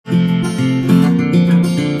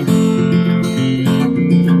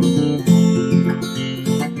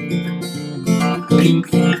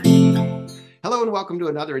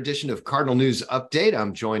another edition of Cardinal News Update.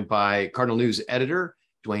 I'm joined by Cardinal News editor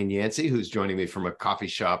Dwayne Yancey, who's joining me from a coffee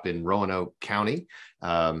shop in Roanoke County.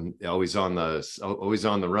 Always on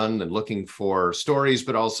the run and looking for stories,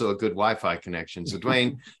 but also a good Wi-Fi connection. So,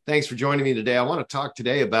 Dwayne, thanks for joining me today. I want to talk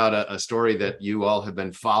today about a story that you all have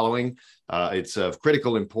been following. It's of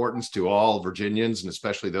critical importance to all Virginians, and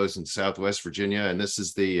especially those in Southwest Virginia. And this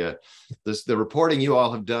is the reporting you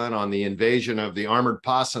all have done on the invasion of the armored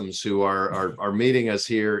possums who are meeting us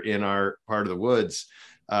here in our part of the woods.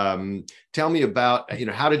 Tell me about,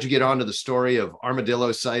 how did you get onto the story of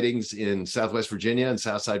armadillo sightings in Southwest Virginia and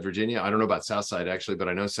Southside Virginia? I don't know about Southside actually, but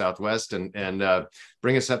I know Southwest, and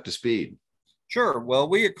bring us up to speed. Sure. Well,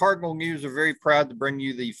 we at Cardinal News are very proud to bring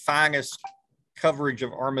you the finest coverage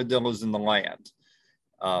of armadillos in the land.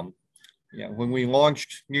 When we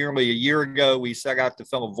launched nearly a year ago, we set out to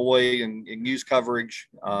fill a void in news coverage,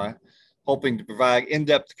 hoping to provide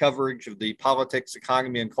in-depth coverage of the politics,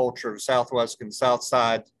 economy, and culture of Southwest and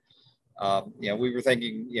Southside. We were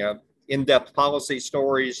thinking, in-depth policy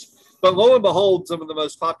stories, but lo and behold, some of the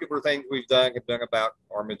most popular things we've done have been about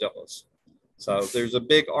armadillos. So there's a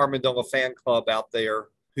big armadillo fan club out there.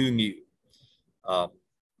 Who knew?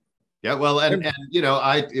 Yeah, well, and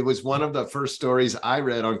it was one of the first stories I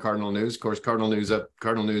read on Cardinal News. Of course, Cardinal News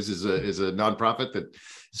is a nonprofit that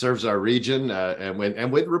serves our region,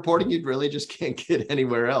 and with reporting, you really just can't get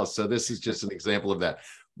anywhere else. So this is just an example of that.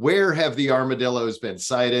 Where have the armadillos been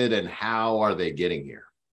sighted, and how are they getting here?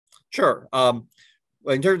 Sure.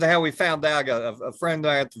 In terms of how we found out, a friend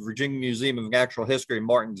at the Virginia Museum of Natural History in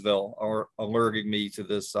Martinsville alerted me to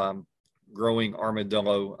this growing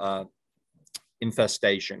armadillo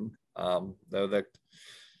infestation. Though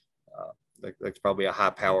that's probably a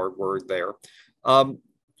high-powered word there.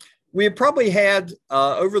 We have probably had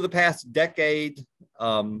over the past decade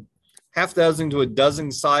half dozen to a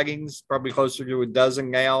dozen sightings, probably closer to a dozen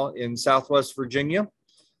now in Southwest Virginia.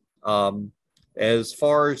 As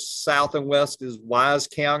far south and west as Wise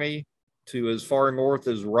County to as far north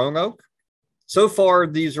as Roanoke. So far,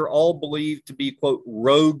 these are all believed to be, quote,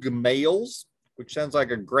 rogue males, which sounds like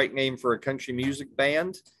a great name for a country music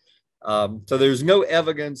band. So there's no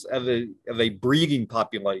evidence of a breeding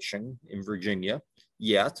population in Virginia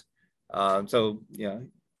yet.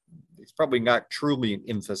 It's probably not truly an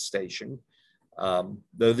infestation.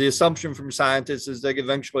 Though the assumption from scientists is that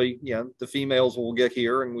eventually, the females will get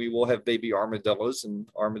here and we will have baby armadillos, and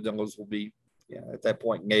armadillos will be, at that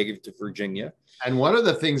point, native to Virginia. And one of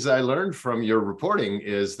the things I learned from your reporting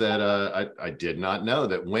is that I did not know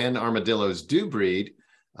that when armadillos do breed,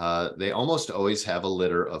 they almost always have a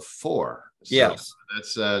litter of 4. So yes.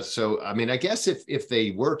 That's I guess if they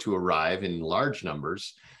were to arrive in large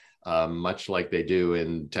numbers, much like they do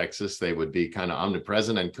in Texas, they would be kind of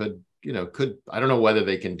omnipresent and could I don't know whether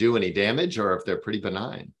they can do any damage or if they're pretty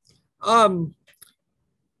benign.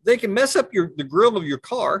 They can mess up the grill of your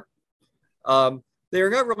car. They're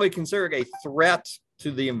not really considered a threat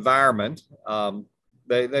to the environment.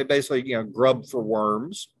 They basically grub for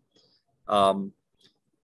worms.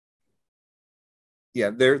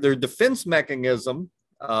 Their defense mechanism,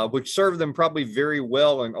 which served them probably very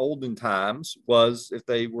well in olden times, was if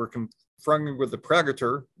they were confronted with a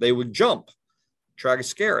predator, they would jump, try to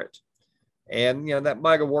scare it. And, that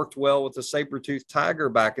might have worked well with the saber-toothed tiger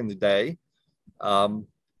back in the day,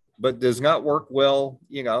 but does not work well,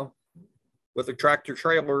 with a tractor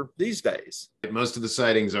trailer these days. Most of the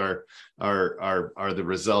sightings are the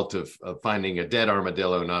result of finding a dead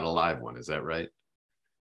armadillo, not a live one. Is that right?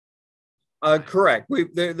 Correct.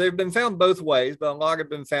 They've been found both ways, but a lot have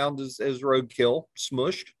been found as roadkill,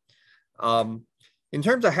 smushed. In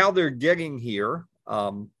terms of how they're getting here,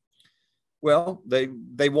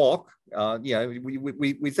 they walk.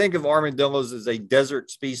 We think of armadillos as a desert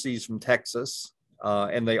species from Texas,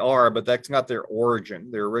 and they are, but that's not their origin.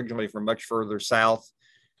 They're originally from much further south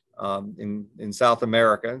in South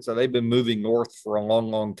America, and so they've been moving north for a long,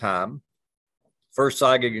 long time. First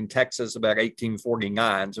sighted in Texas about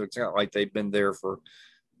 1849, so it's not like they've been there for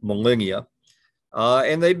millennia.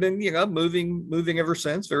 And they've been, moving ever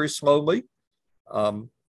since, very slowly.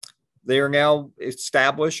 They are now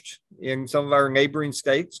established in some of our neighboring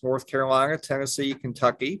states, North Carolina, Tennessee,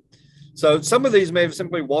 Kentucky. So some of these may have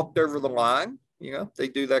simply walked over the line. They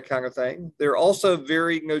do that kind of thing. They're also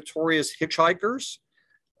very notorious hitchhikers,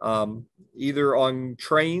 either on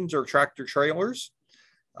trains or tractor trailers.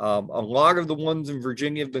 A lot of the ones in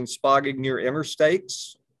Virginia have been spotted near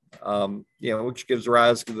interstates, which gives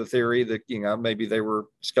rise to the theory that, maybe they were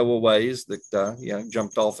stowaways that,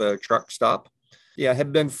 jumped off a truck stop.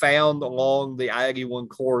 Have been found along the I-81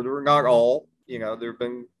 corridor. Not all, there have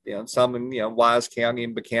been, some in, Wise County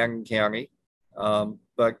and Buchanan County.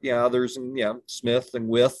 But yeah, others, Smith and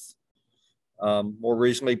Wythe, more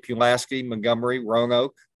recently Pulaski, Montgomery,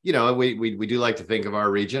 Roanoke. We do like to think of our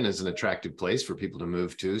region as an attractive place for people to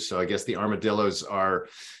move to. So I guess the armadillos are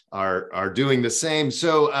doing the same.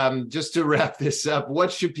 So just to wrap this up,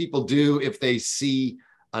 what should people do if they see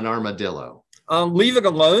an armadillo? Leave it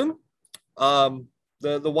alone.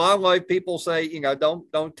 The wildlife people say,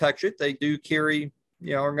 don't touch it. They do carry,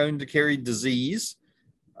 are known to carry disease.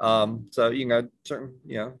 So, for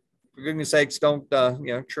goodness sakes, don't,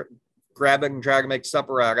 grab it and try to make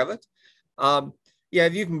supper out of it.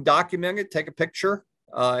 If you can document it, take a picture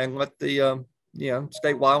and let the,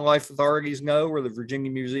 state wildlife authorities know, or the Virginia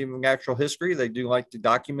Museum of Natural History. They do like to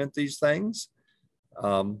document these things.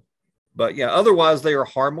 Otherwise they are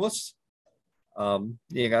harmless.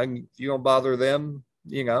 If you don't bother them,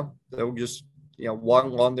 they'll just,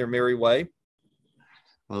 waddle on their merry way.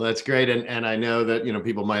 Well, that's great. And I know that,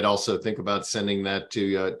 people might also think about sending that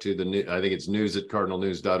to the new, I think it's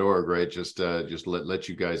news@cardinalnews.org, right? Just let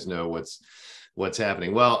you guys know what's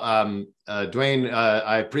happening. Well, Dwayne,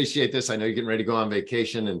 I appreciate this. I know you're getting ready to go on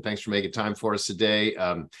vacation, and thanks for making time for us today.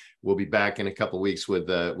 We'll be back in a couple of weeks with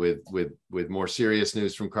more serious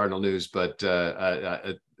news from Cardinal News. But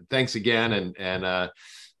thanks again, and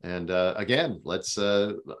again,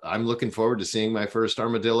 I'm looking forward to seeing my first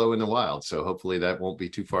armadillo in the wild. So hopefully that won't be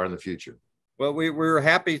too far in the future. Well, we're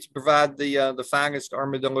happy to provide the finest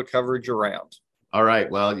armadillo coverage around. All right.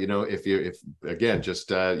 Well, if you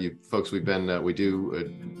folks, we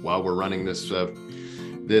do while we're running this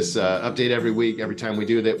update every week. Every time we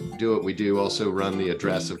do it, we do also run the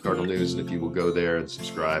address of Cardinal News. And if you will go there and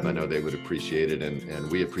subscribe, I know they would appreciate it.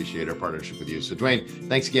 And we appreciate our partnership with you. So Dwayne,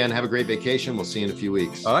 thanks again. Have a great vacation. We'll see you in a few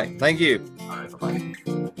weeks. All right. Thank you. All right. Bye-bye.